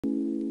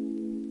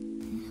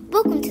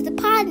Welcome to the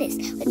Podnas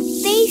with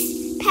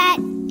Face, Pat,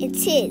 and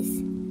Tiz.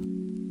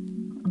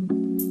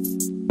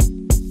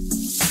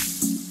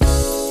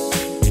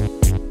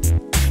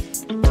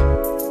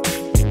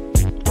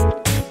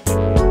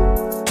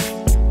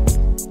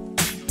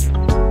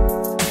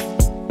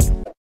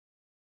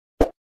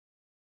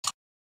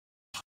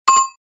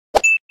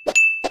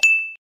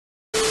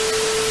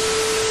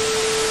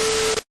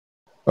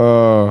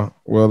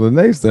 Well, the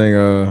next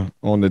thing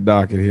on the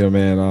docket here,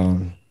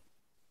 man.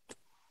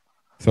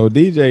 So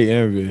DJ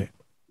Envy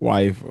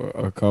wife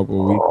a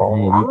couple weeks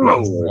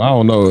ago, I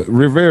don't know.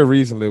 Very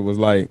recently was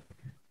like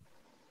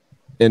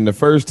in the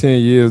first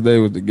 10 years they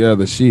was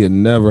together, she had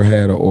never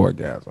had an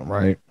orgasm,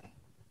 right?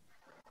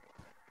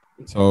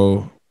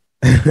 So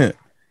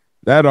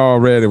that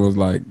already was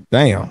like,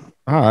 damn,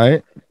 all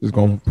right, just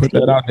gonna put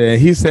that out there.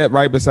 And he sat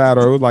right beside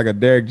her. It was like a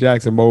Derek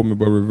Jackson moment,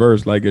 but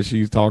reversed, like as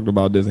she's talked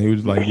about this, and he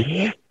was like,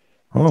 yeah.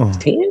 Huh.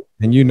 10?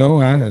 And you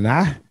know,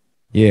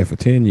 yeah, for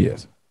 10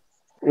 years.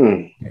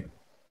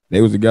 They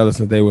was together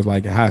since they was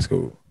like in high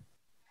school.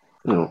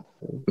 Oh,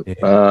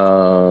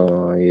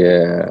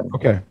 yeah.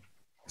 Okay.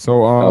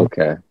 So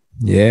okay.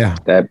 Yeah.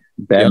 That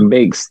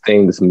makes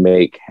things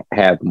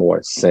have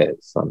more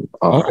sense.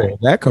 Okay,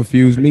 that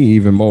confused me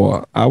even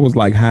more. I was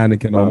like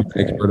Heineken on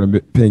Expert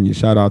Opinion.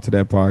 Shout out to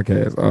that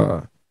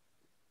podcast.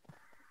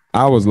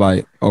 I was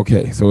like,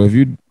 okay, so if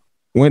you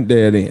went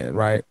there then,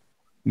 right?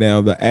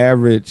 Now the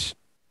average,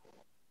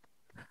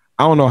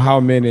 I don't know how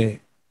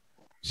many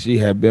she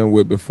had been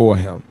with before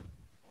him,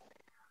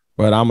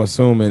 but I'm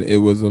assuming it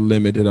was a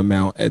limited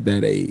amount at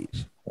that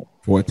age,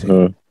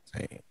 14,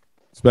 15,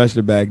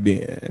 especially back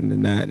then in the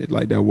 90s.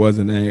 Like that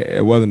wasn't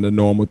the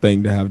normal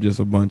thing to have just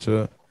a bunch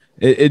of.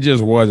 It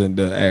just wasn't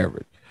the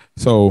average.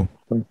 So,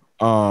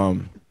 all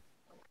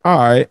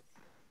right,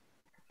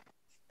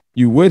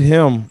 you with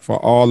him for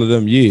all of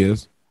them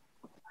years,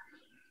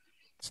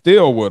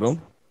 still with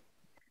him.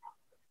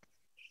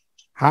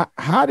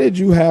 How did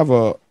you have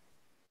a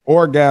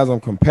orgasm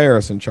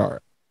comparison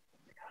chart?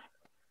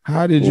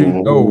 How did you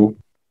know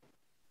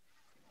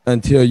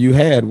until you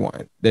had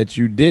one that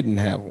you didn't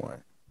have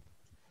one?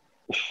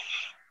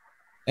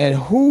 And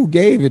who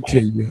gave it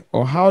to you,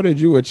 or how did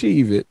you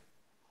achieve it?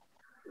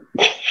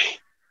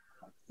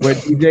 But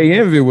DJ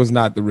Envy was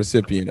not the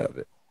recipient of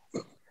it.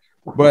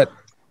 But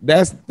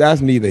that's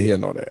neither here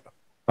nor there.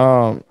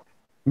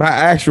 My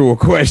actual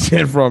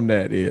question from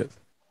that is,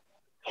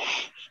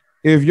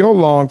 if your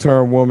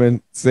long-term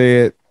woman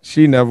said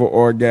she never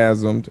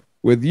orgasmed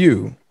with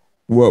you,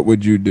 what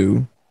would you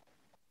do?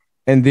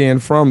 And then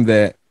from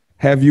that,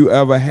 have you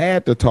ever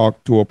had to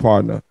talk to a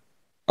partner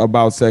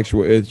about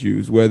sexual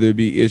issues, whether it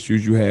be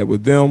issues you had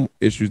with them,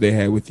 issues they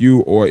had with you,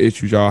 or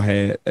issues y'all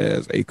had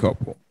as a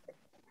couple?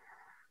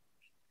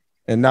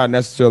 And not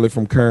necessarily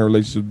from current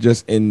relationship,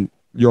 just in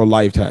your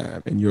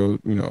lifetime, in your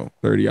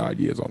 30 odd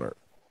years on earth.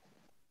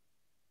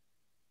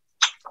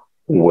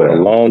 Well, a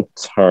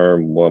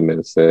long-term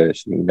woman says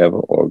she never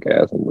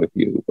orgasmed with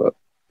you, but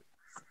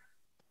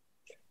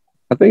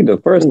I think the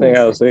first thing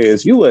I would say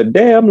is you a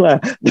damn lie.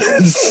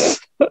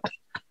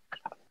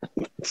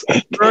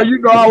 Girl, you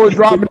know I was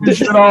dropping this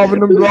shit off in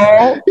them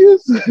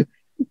drawers.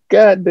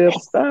 Goddamn,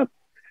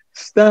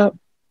 stop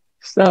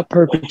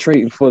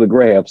perpetrating for the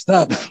grab.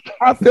 Stop.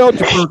 I felt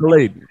you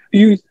percolating.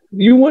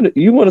 You want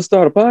to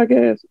start a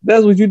podcast?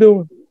 That's what you're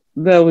doing.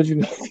 That's what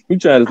you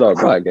trying to start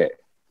a podcast.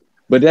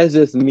 But that's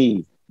just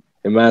me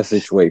in my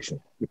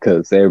situation,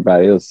 because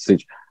everybody else's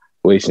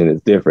situation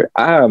is different.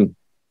 I'm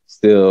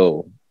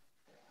still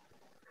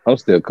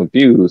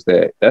confused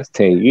that that's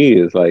 10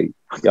 years. Like,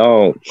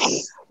 y'all,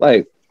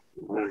 like,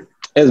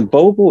 as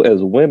vocal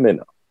as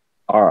women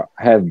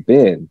have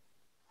been,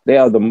 they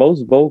are the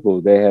most vocal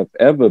they have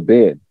ever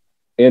been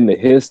in the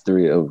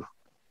history of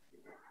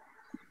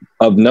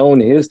known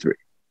history,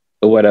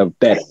 or whatever,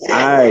 that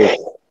I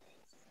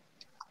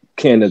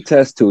can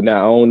attest to. Now,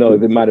 I don't know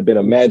if it might have been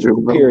a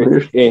magical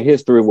period in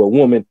history where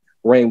women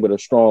reigned with a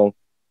strong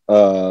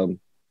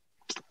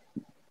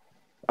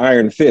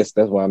iron fist.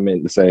 That's what I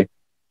meant to say.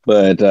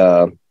 But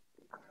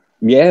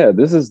yeah,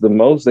 this is the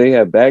most they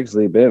have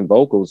actually been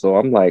vocal. So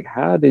I'm like,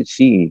 how did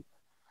she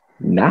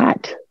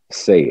not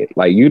say it?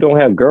 Like, you don't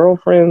have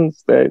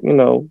girlfriends that,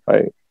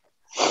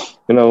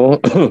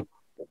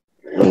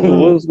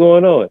 what's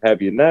going on?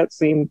 Have you not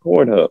seen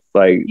Pornhub?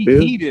 Like,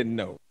 he didn't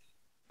know,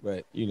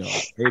 but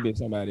maybe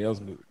somebody else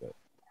knew, but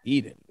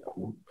he didn't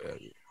know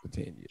for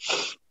 10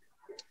 years.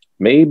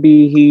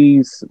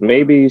 Maybe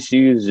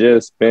she's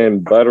just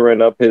been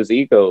buttering up his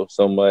ego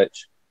so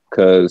much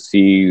because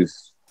he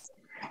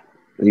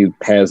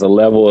has a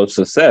level of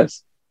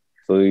success.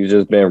 So he's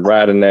just been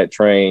riding that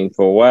train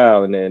for a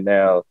while, and then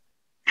now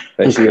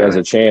that she has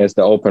a chance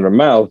to open her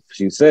mouth,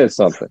 she says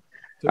something.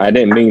 I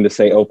didn't mean to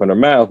say open her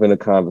mouth in a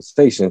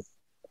conversation.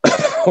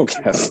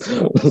 Okay.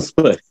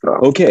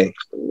 Okay.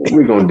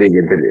 We're going to dig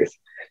into this.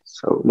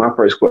 So my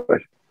first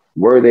question,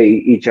 were they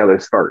each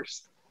other's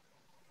first?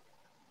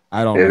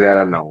 I don't know.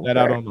 That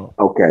I don't know.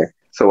 Okay.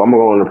 So I'm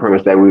going to go on the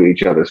premise that we were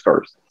each other's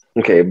first.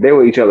 Okay. If they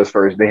were each other's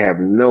first, they have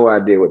no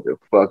idea what the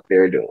fuck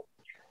they're doing.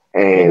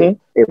 And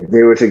if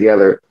they were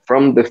together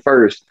from the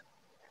first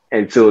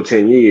until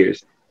 10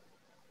 years,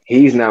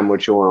 he's not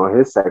mature on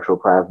his sexual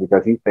path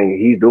because he thinks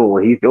he's doing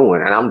what he's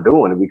doing, and I'm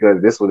doing it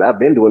because this is what I've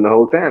been doing the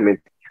whole time. And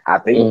I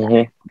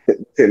think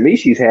to me,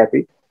 she's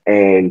happy,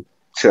 and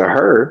to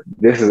her,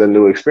 this is a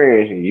new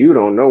experience. And you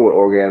don't know what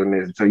orgasm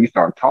is until you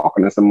start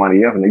talking to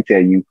somebody else, and they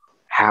tell you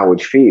how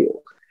it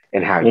feels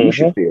and how you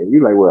should feel.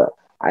 You're like, well,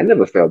 I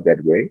never felt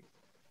that way,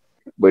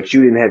 but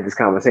you didn't have this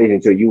conversation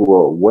until you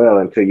were well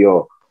into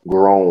your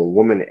grown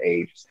woman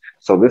age.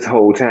 So this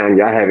whole time,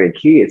 y'all having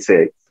kid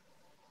sex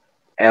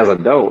as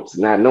adults,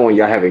 not knowing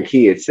y'all having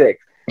kid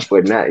sex,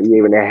 but not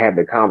even have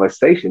the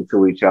conversation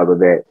to each other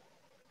that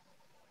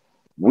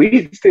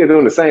we still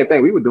doing the same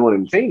thing we were doing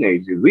in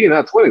teenagers. We in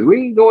our 20s.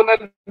 We ain't doing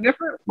nothing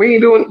different. We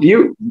ain't doing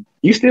you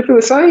still feel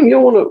the same. You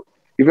don't want to,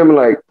 you feel me?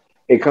 Like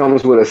it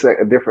comes with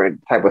a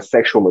different type of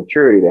sexual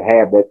maturity to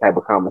have that type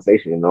of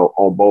conversation, you know,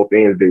 on both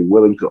ends, be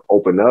willing to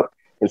open up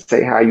and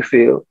say how you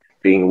feel,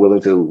 being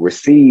willing to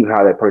receive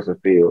how that person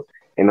feels,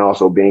 and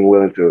also being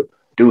willing to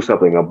do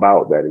something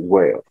about that as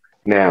well.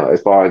 Now,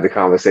 as far as the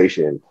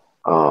conversation,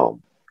 how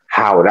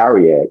would I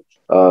react?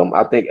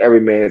 I think every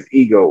man's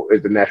ego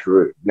is the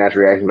natural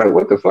reaction. Like,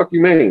 what the fuck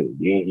you mean?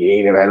 You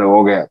ain't never had no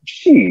orgasm.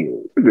 Shit,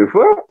 what the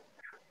fuck?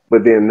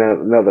 But then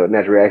another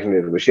natural reaction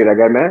is, well, shit, I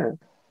got mine.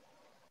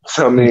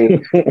 So I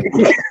mean,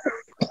 it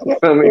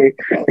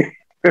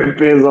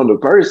depends on the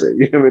person.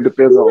 You know, it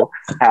depends on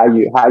how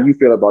you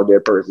feel about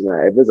that person.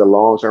 Now, if it's a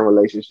long-term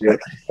relationship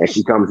and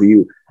she comes to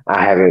you,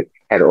 I haven't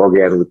had an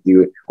orgasm with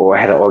you or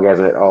had an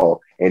orgasm at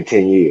all in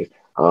 10 years.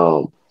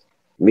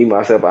 Me,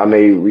 myself, I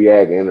may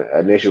react in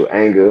initial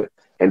anger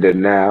and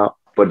denial,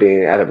 but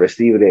then out of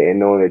receiving it and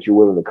knowing that you're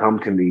willing to come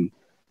to me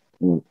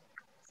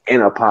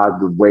in a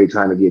positive way,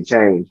 trying to get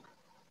change.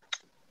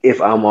 If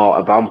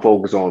I'm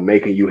focused on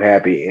making you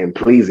happy and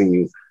pleasing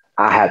you,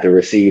 I have to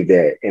receive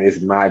that. And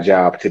it's my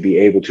job to be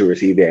able to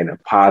receive that in a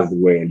positive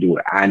way and do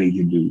what I need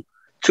to do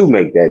to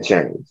make that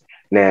change.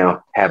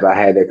 Now, have I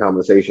had that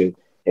conversation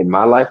in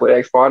my life with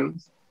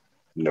ex-partners?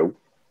 Nope.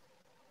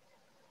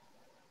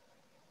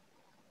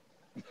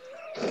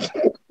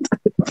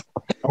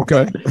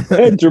 Okay.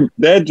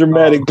 that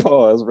dramatic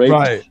pause,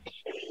 right?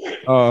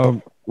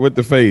 Right. With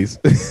the face.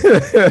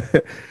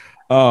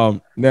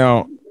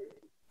 Now,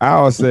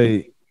 I'll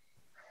say,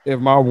 if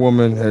my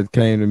woman had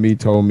came to me,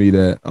 told me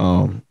that,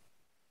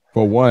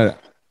 for one,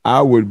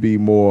 I would be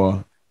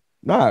more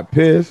not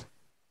pissed,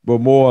 but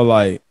more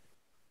like,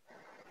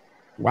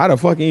 why the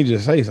fuck ain't you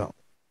just say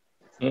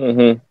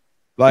something?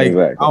 Like,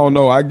 exactly. I don't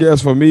know. I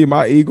guess for me,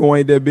 my ego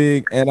ain't that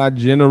big, and I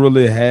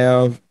generally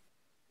have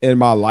in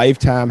my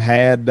lifetime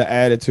had the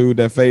attitude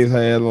that Faith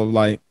had of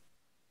like,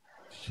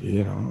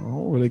 shit, I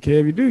don't really care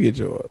if you do get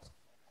yours.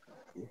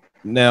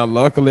 Now,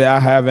 luckily, I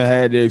haven't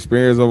had the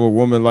experience of a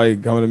woman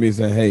like coming to me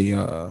saying, hey,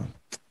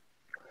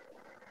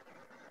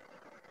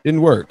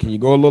 didn't work. Can you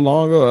go a little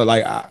longer?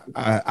 Like I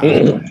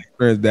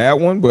experienced that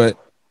one, but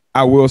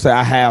I will say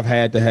I have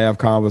had to have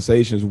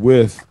conversations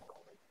with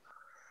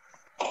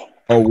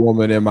a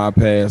woman in my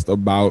past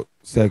about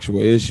sexual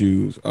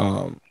issues,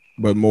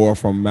 but more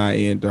from my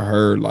end to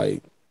her,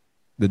 like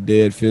the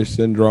dead fish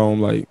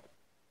syndrome. Like,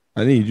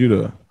 I need you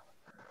to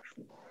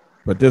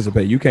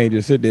participate. You can't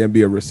just sit there and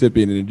be a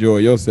recipient and enjoy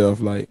yourself.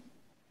 Like,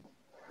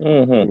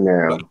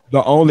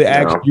 the only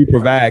action you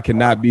provide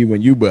cannot be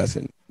when you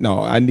busting.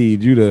 No, I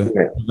need you to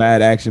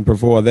provide action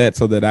before that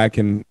so that I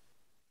can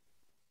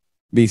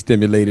be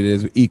stimulated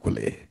as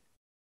equally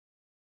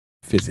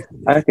physically.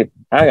 I can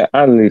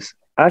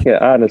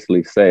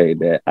honestly say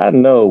that I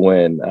know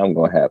when I'm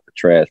gonna have a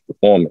trash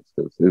performance,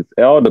 because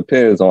it all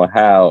depends on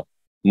how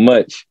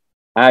much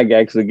I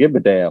actually give a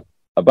damn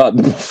about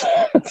the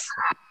performance.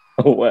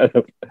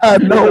 I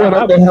know when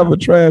I'm gonna have a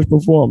trash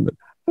performance,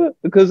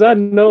 because I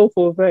know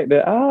for a fact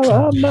that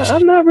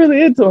I'm not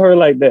really into her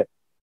like that.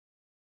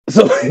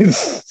 So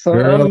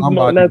girl, I'm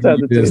not type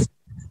of this.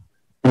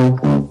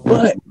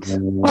 But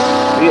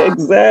yeah,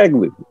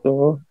 exactly.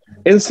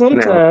 And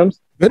sometimes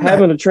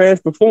having a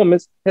trash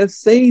performance has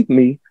saved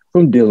me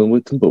from dealing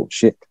with some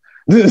bullshit.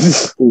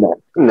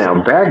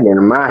 Now, back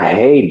in my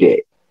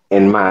heyday,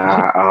 in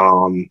my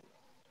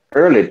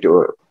early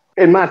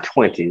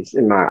 20s,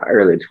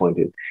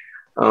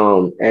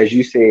 as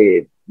you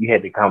said, you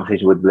had the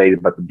conversation with the lady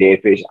about the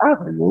dead fish. I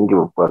didn't give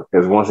a fuck,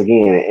 because once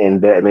again, in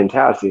that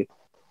mentality,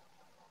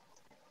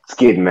 it's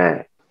getting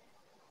mad.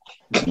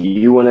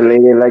 You want to lay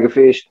there like a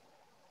fish?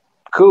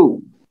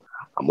 Cool.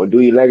 I'm gonna do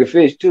you like a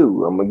fish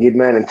too. I'm gonna get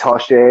mad and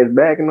toss your ass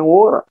back in the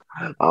water.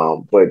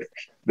 But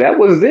that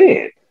was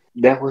then.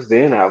 That was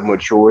then. I've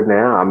matured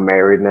now. I'm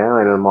married now,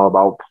 and I'm all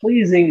about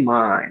pleasing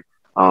mine.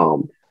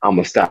 I'm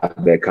gonna stop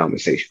that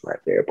conversation right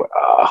there. But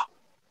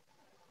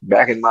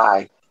back in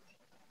my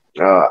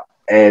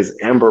as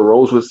Amber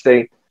Rose would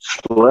say,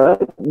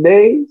 slut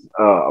days,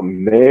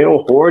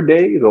 male whore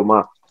days, or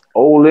my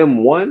old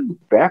M1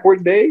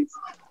 backward days.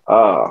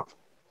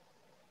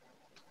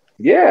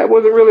 Yeah, it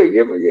wasn't really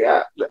giving.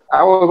 Yeah,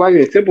 I was like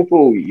a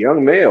typical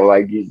young male,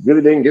 like you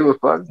really didn't give a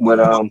fuck. But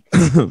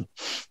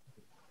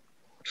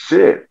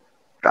shit,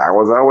 I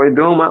was always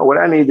doing what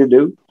I need to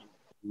do.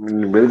 I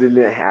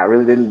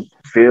really didn't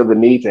feel the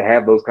need to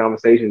have those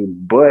conversations.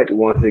 But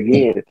once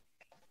again,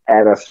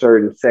 at a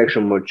certain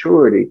sexual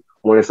maturity,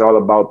 when it's all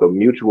about the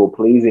mutual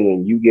pleasing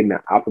and you getting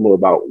the optimal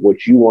about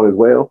what you want as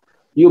well,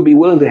 you'll be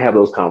willing to have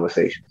those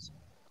conversations.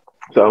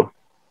 So,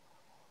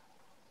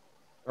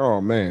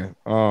 oh man,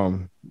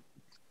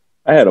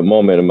 I had a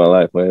moment in my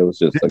life where it was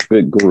just a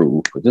good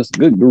groove, just a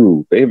good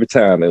groove. Every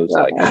time it was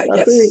like,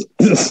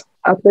 yes.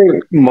 I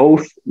think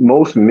most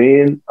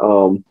men,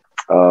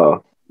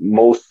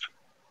 most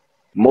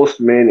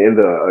men in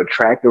the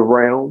attractive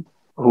realm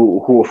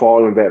who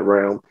fall in that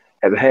realm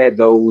have had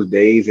those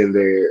days in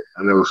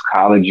those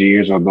college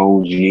years or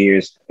those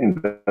years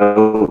in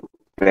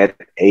that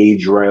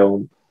age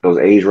realm, those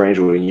age range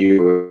when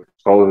you were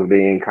supposed to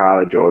be in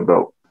college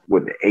or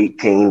with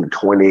 18 to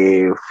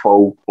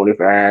 24,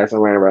 25,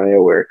 somewhere around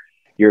there where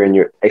you're in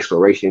your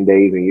exploration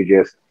days and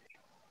you're just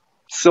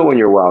sowing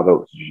your wild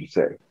oats, you should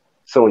say.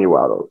 Sowing your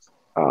wild oats.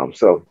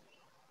 So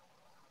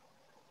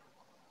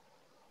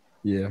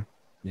yeah.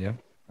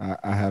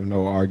 I have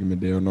no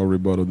argument there, no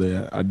rebuttal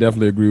there. I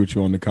definitely agree with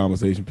you on the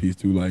conversation piece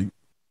too. Like, you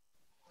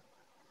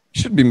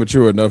should be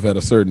mature enough at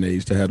a certain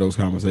age to have those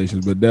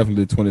conversations, but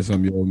definitely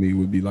 20-something-year-old me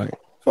would be like,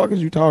 "Fuck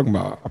is you talking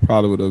about?" I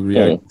probably would have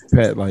reacted to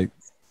Pat like,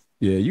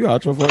 "Yeah, you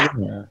out your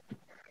fucking mind."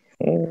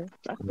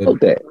 I know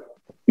that.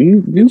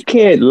 You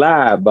can't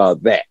lie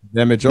about that.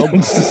 Damn it, your ball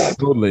was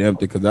totally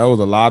empty because that was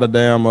a lot of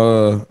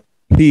damn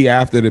pee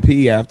after the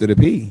pee after the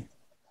pee.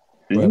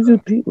 But, you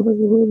just people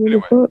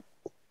anyway,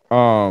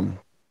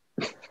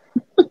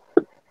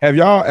 have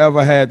y'all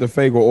ever had to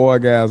fake an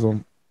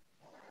orgasm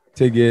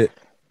to get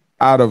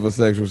out of a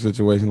sexual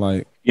situation?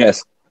 Like,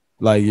 yes.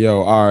 Like,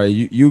 yo, all right,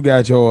 you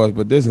got yours,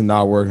 but this is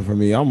not working for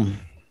me. I'm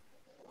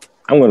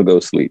gonna go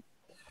sleep.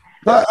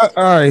 All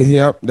right,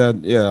 yep, all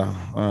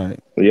right.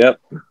 Yep.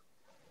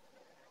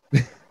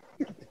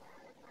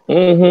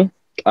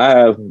 I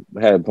have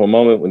had a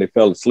moment when they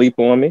fell asleep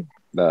on me.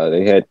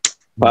 They had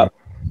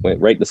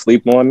went right to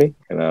sleep on me,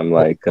 and I'm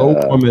like, no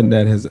woman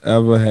that has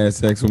ever had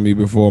sex with me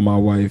before my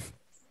wife,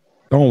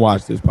 don't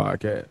watch this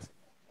podcast.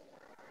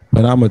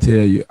 But I'm gonna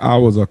tell you, I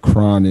was a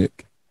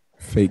chronic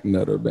fake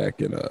nutter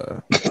back in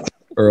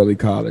early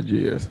college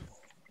years.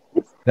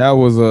 That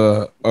was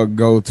a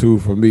go-to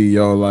for me,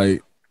 yo.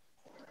 Like,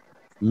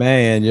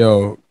 man,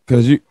 yo,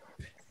 cause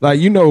back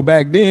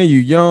then you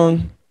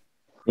young,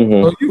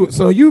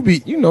 so you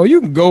be, you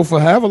can go for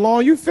however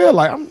long you feel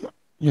like.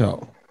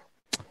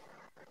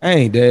 I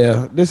ain't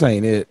there. This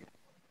ain't it.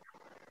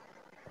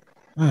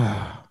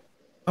 I'm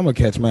gonna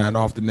catch mine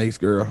off the next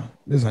girl.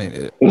 This ain't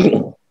it.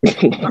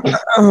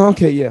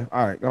 Okay, yeah,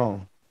 all right, go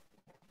on.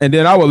 And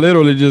then I would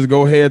literally just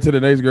go ahead to the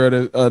next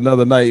girl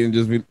another night and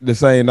just be the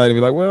same night and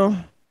be like, well,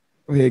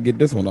 go ahead and get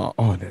this one off.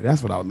 Oh,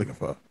 that's what I was looking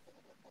for.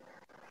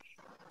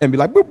 And be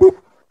like, boop, boop.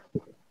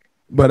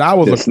 But I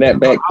was a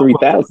snapback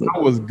 3000. I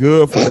was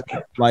good for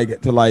that,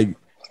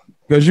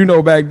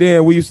 because back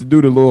then we used to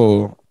do the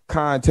little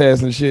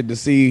contest and shit to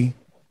see,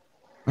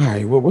 all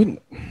right,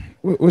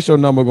 what's your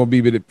number gonna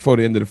be before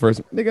the end of the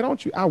first? Nigga,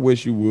 don't you? I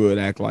wish you would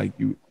act like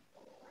you.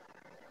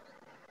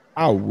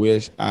 I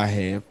wish I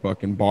had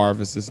fucking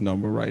Barvis's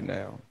number right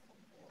now.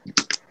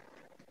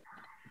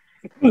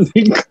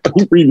 He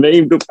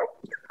renamed him.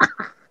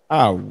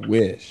 I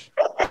wish.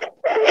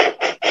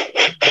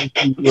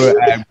 You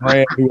would act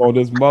brand new on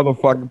this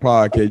motherfucking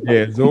podcast.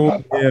 Yeah,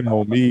 zoom in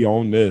on me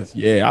on this.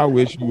 Yeah, I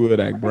wish you would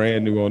act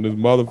brand new on this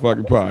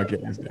motherfucking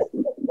podcast.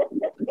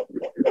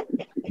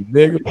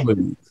 Nigga,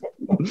 please.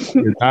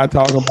 We're not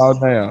talking about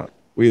now.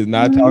 We is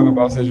not talking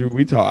about sexual.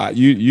 We talk.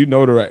 You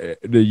know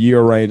the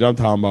year range I'm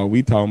talking about.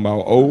 We talking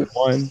about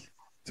 01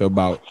 to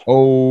about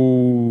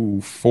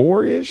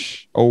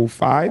 04-ish,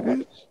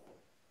 05-ish,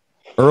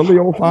 early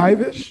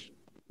 05-ish.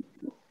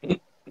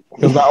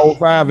 Because by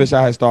 05-ish,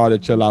 I had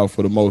started to chill out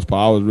for the most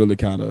part. I was really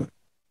kind of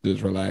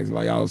just relaxed.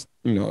 Like I was,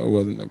 it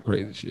wasn't no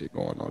crazy shit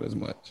going on as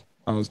much.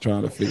 I was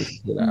trying to figure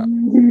shit out.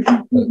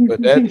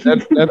 But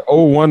that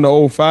 01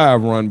 to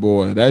 05 run,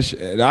 boy, that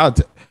shit,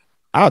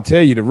 I'll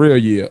tell you the real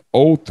year,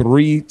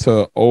 03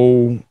 to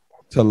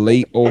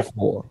late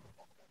 04.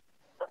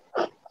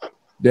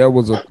 There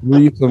was a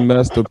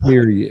 3-semester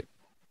period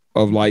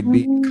of like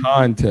the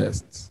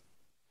contests.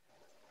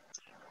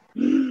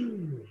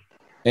 And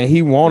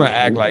he want to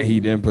act like he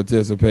didn't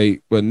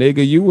participate. But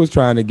nigga, you was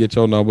trying to get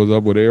your numbers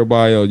up with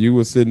everybody else. You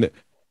was sitting there,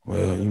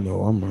 well,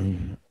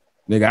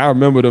 nigga, I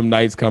remember them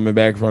nights coming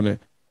back from it.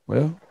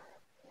 Well,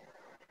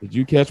 did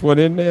you catch one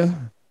in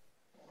there?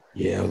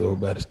 Yeah, I was over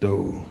by the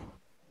stove.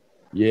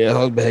 Yeah, I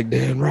was back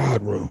there in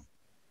Rod room.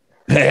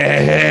 Where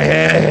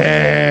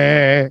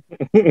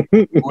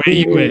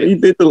you at? He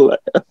did the laugh.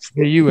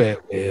 Where you at?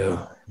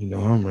 Well,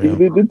 I'm real. He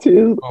did the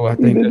tears. Oh, I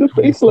think he did the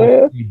face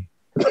laugh.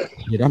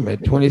 Shit, I'm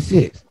at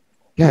 26.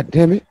 God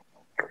damn it.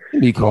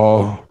 Let me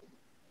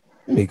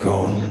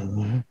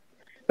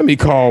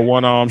call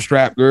one arm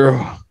strap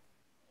girl.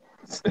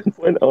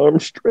 One arm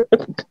strap.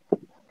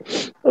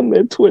 I'm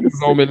at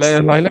 26. On me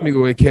last night. Let me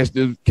go ahead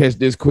and catch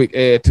this quick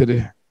ad to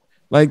the.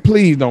 Like,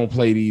 please don't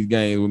play these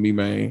games with me,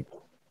 man.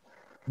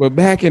 But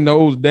back in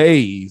those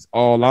days,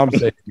 all I'm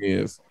saying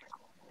is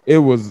it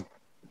was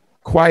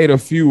quite a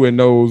few in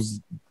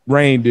those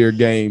reindeer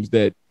games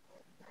that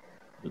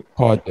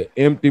caught the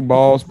empty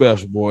ball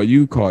special, boy.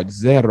 You caught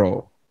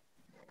zero.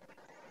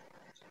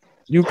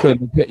 You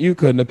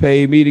couldn't have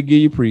paid me to give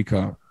you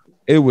pre-com.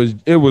 It was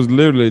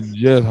literally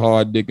just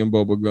hard dick and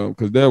bubble gum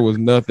because there was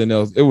nothing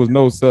else. It was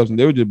no substance.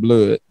 It was just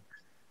blood.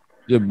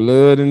 Just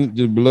blood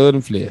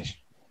and flesh.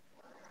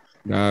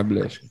 God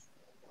bless you.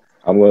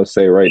 I'm gonna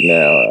say right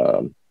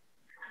now,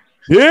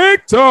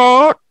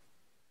 TikTok.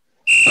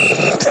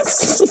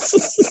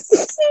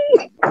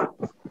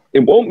 it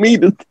won't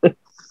mean to.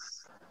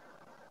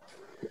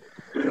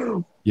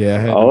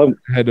 Yeah, I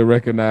had to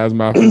recognize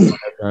my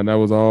background. That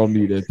was all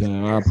me that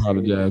time. I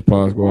apologize,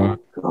 Paul Squad.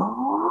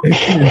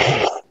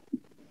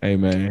 Hey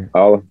man,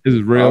 this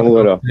is real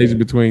conversation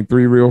between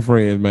three real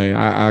friends, man.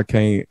 I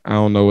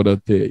don't know what to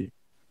tell you.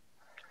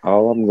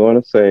 All I'm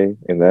going to say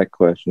in that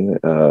question,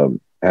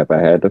 if I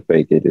had to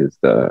fake it, is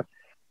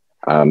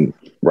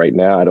right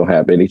now I don't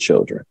have any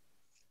children.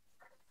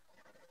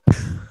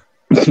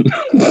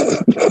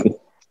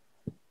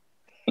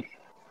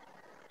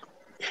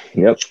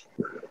 Yep.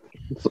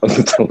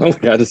 That's all I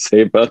got to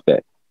say about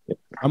that.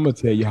 I'm gonna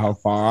tell you how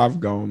far I've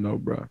gone, though,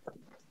 bro.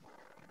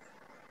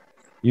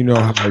 You know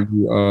how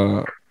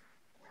you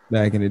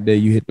back in the day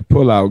you hit the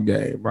pull-out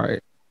game,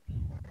 right?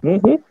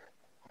 Mm-hmm.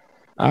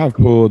 I've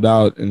pulled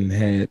out and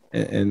had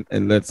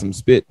and let some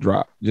spit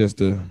drop just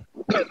to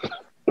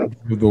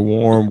do the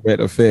warm, wet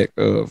effect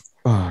of,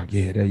 oh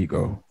yeah, there you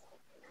go.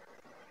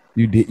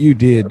 You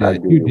did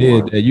that.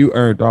 You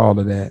earned all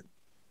of that.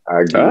 I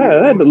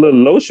had the little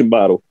lotion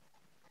bottle.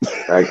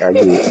 I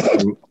give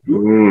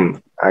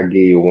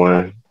you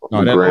one.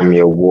 Grammy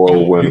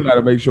Award winner. You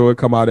gotta make sure it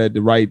come out at that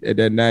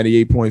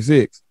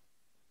 98.6.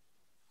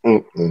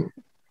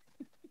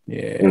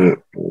 Yeah,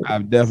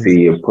 I've definitely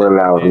see you pull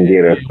out and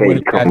get a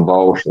fake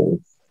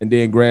convulsion, and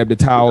then grab the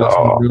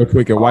towel real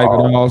quick and wipe it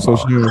off. So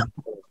she was.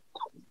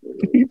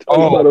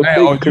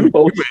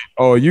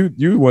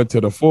 You went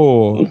to the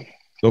full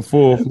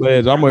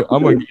fledged. I'm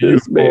gonna give you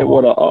man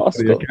what an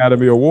Oscar, the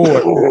Academy Award.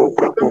 This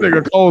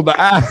nigga closed the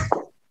eye.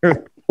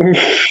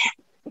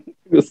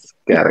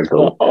 Gotta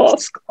go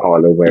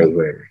all the way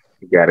there.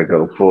 You gotta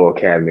go full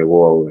Academy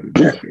Award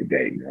every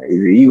day.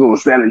 You gonna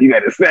sell it? You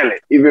gotta sell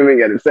it. You feel me? You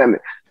gotta sell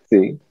it.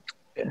 See,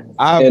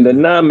 and the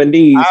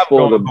nominees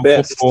for the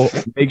best.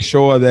 Make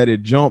sure that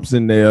it jumps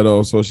in there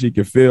though, so she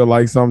can feel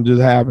like something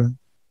just happened.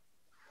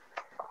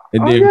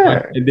 And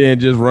then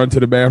just run to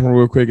the bathroom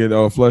real quick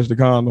and flush the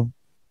condom.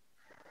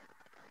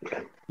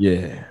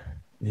 Yeah.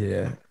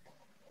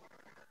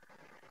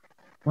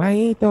 Why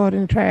you ain't throw it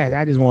in the trash?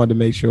 I just wanted to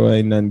make sure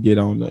ain't nothing get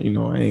on the, I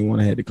ain't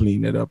want to have to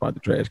clean that up out the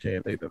trash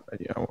can later.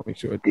 Yeah, I want to make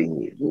sure.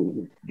 Then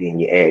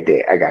you add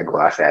that. I gotta go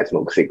outside and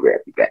smoke a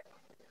cigarette. Be back.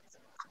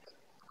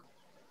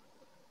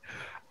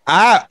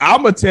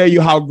 I'm gonna tell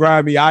you how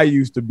grimy I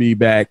used to be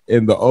back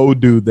in the old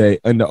dude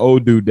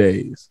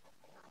days.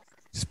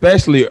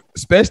 Especially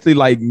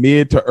like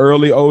mid to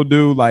early old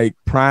dude, like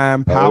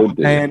prime power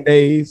pan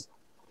days.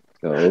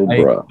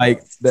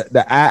 Like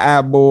the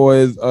II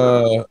boys,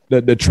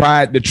 the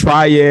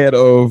triad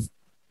of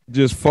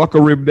just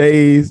fuckery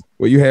days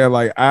where you had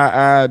like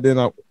II, then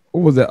what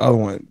was that other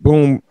one?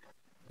 Boom,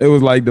 it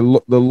was like the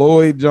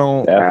Lloyd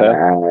Jones,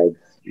 the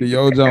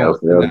Yo Jones,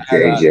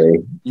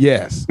 JJ.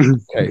 Yes.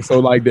 Okay, so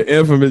like the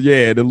infamous,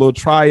 the little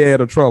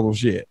triad of trouble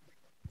shit,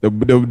 the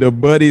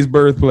buddy's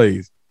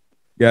birthplace.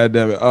 God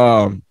damn it.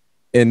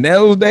 In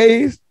those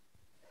days,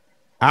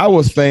 I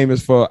was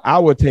famous for. I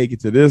would take it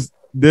to this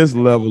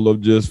level of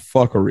just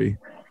fuckery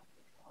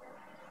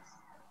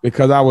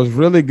because I was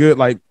really good.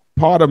 Like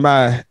part of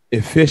my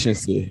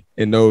efficiency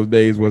in those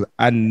days was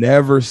I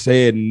never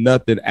said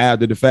nothing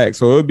after the fact.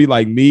 So it would be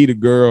like me, the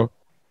girl,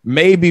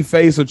 maybe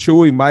Face or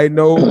Chewy might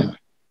know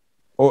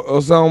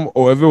or something.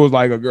 Or if it was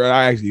like a girl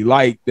I actually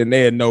liked, then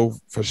they'd know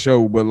for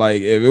sure. But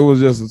like if it was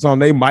just something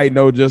they might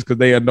know just because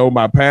they know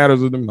my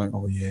patterns with them, like,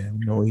 oh yeah, we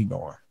know where he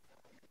going.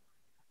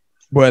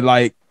 But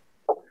like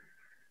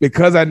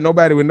because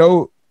nobody would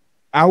know,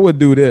 I would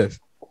do this.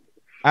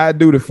 I'd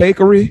do the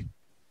fakery.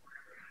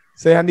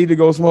 Say I need to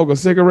go smoke a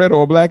cigarette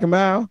or a Black and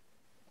Mild.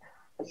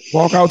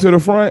 Walk out to the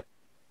front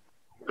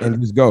and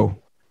just go.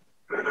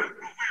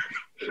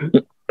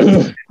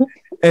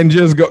 And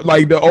just go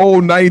like the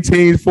old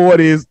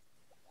 1940s,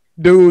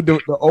 dude, the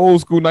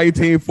old school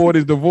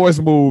 1940s divorce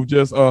move.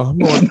 Just I'm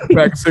going to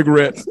pack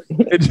cigarettes.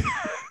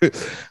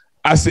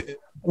 I said.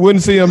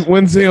 Wouldn't see him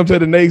till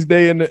the next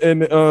day in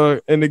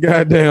the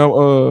goddamn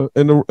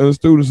in the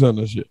student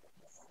center shit.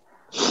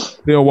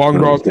 They'll walk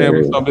across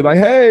campus and something like,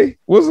 "Hey,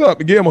 what's up?"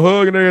 And give him a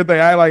hug and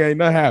everything. I like ain't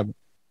nothing happened.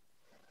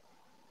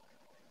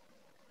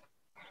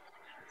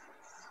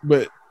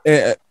 But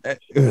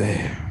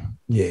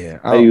yeah,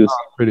 I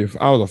was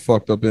a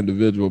fucked up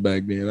individual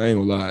back then. I ain't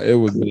gonna lie, it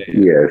was bad.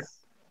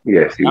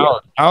 Yes.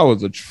 I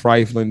was a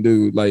trifling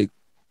dude. Like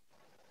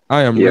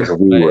I am. Yes,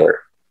 we were.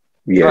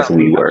 Yes,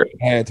 we were.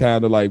 I had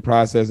time to like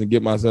process and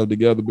get myself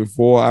together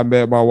before I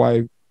met my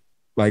wife.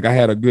 Like I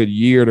had a good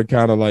year to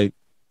kind of like,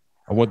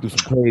 I went through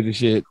some crazy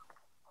shit.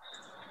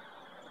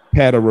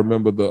 Had to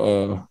remember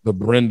the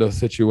Brenda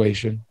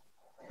situation.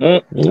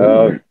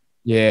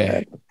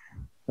 Yeah.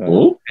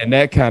 And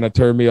that kind of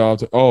turned me off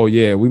to, oh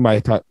yeah, we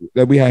might talk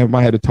that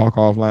might have to talk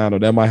offline, or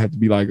that might have to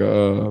be like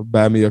a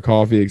buy me a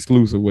coffee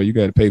exclusive where you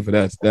got to pay for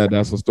that.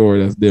 That's a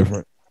story that's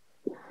different.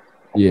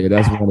 Yeah,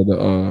 that's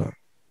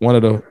one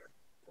of the.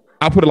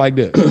 I put it like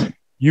this: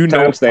 you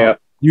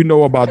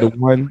know about the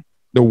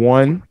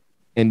one,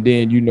 and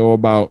then you know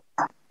about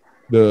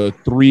the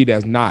three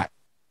that's not.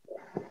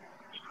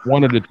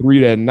 One of the three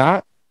that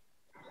not.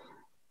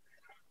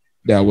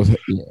 That was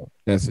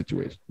that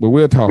situation. But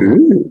we'll talk.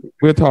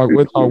 We'll talk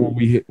when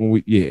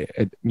we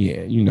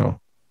you know.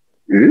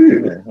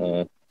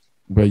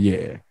 But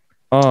yeah.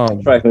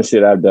 Tracking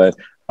shit I've done.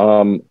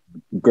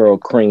 Girl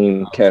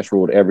cream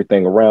casserole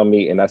everything around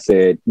me, and I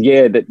said,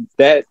 yeah,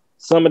 that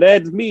some of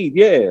that is me,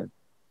 yeah.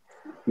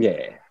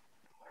 Yeah.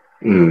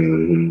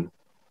 Mm-hmm.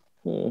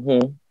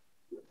 Mm-hmm.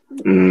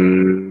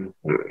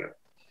 Mm-hmm.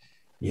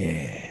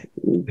 Yeah.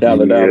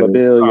 Dollar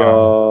bill,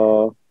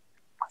 y'all.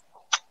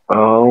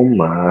 Oh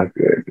my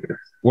goodness.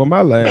 Well,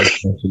 my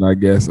last question, I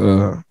guess,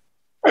 so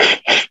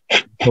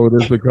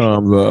this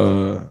becomes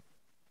a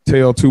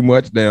tell too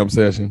much damn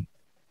session.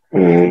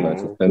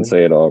 Didn't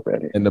say it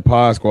already. And the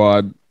pod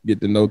squad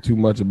get to know too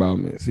much about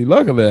me. See,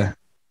 luckily,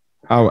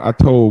 I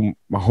told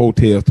my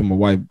hotels to my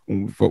wife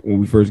when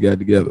we first got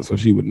together, so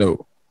she would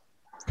know.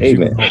 She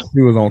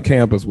was on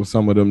campus with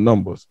some of them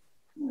numbers.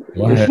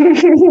 So I had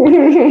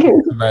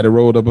somebody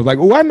rolled up and was like,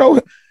 oh, I know.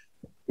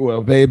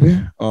 Well,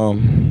 baby,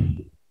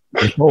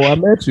 before I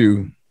met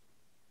you,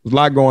 there was a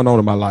lot going on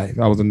in my life.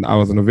 I was in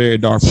a very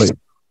dark place.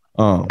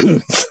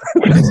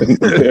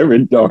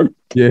 Very dark.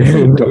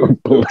 Yeah,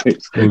 dark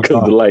place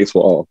because the lights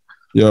were off.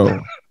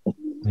 Yo,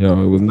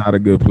 it was not a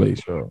good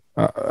place, yo.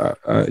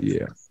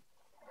 Yeah.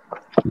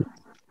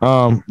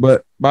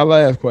 But my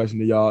last question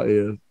to y'all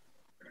is: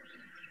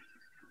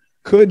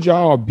 could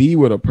y'all be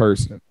with a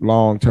person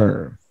long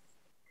term?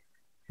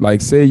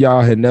 Like, say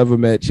y'all had never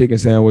met Chicken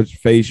Sandwich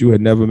Face, you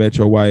had never met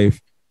your wife,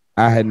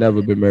 I had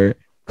never been married.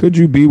 Could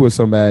you be with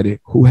somebody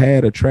who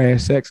had a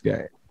trash sex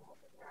game?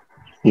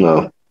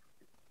 No.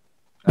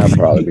 I'd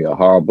probably be a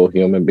horrible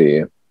human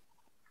being.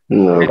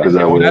 No, because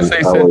when I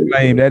say sex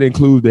game, that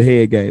includes the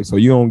head game. So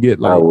you don't get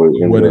like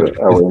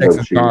sex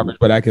is garbage,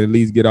 but I can at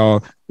least get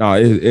all. No,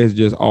 it's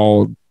just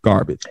all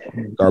garbage.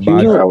 I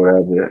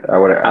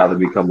would either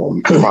become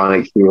a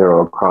chronic healer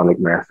or a chronic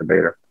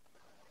masturbator.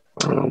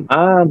 Either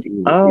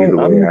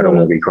way, I don't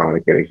want to be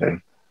chronic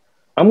anything.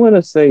 I'm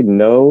gonna say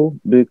no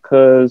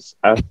because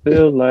I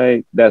feel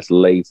like that's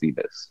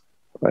laziness.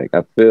 Like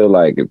I feel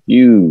like if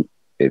you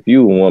a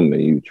woman,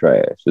 you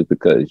trash just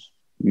because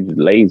you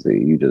lazy.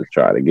 You just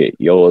try to get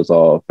yours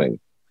off, and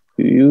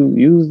you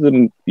use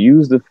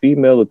the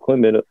female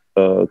equivalent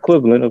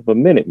of a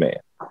minute man.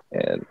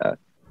 And I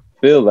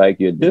feel like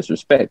you're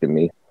disrespecting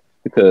me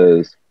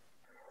because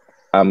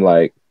I'm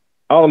like,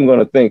 all I'm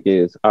gonna think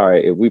is, all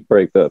right, if we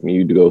break up and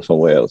you go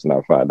somewhere else, and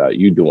I find out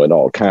you doing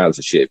all kinds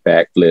of shit,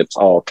 backflips,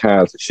 all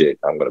kinds of shit,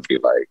 I'm gonna be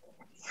like,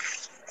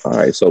 all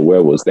right, so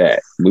where was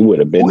that? We would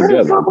have been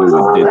together. We would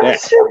have did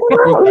that.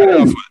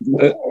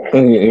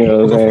 You know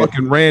what I'm saying?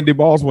 Fucking Randy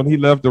Moss when he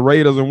left the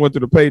Raiders and went to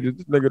the Patriots.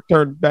 This nigga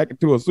turned back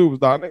into a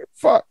superstar. Nigga,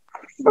 fuck.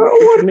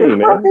 What me, man?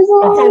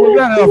 Was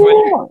that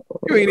effort?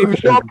 You ain't even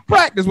show up to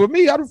practice with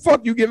me. How the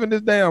fuck you giving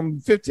this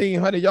damn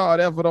 1,500-yard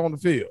effort on the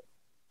field?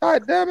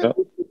 God damn it.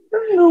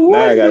 Now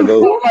I gotta go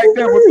like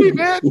that with me,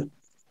 man.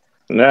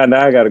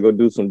 Now I gotta go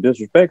do some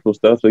disrespectful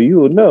stuff so you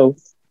will know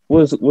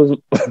was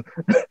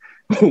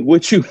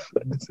what you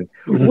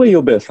where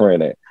your best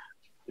friend at?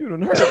 You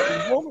done hurt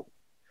me, woman.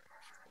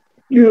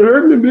 You done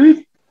hurt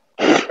me,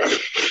 bitch.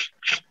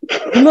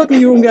 Lucky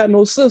you don't got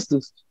no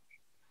sisters.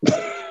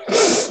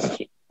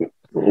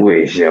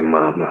 Where's your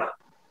mama?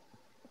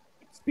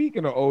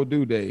 Speaking of old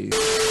dude days.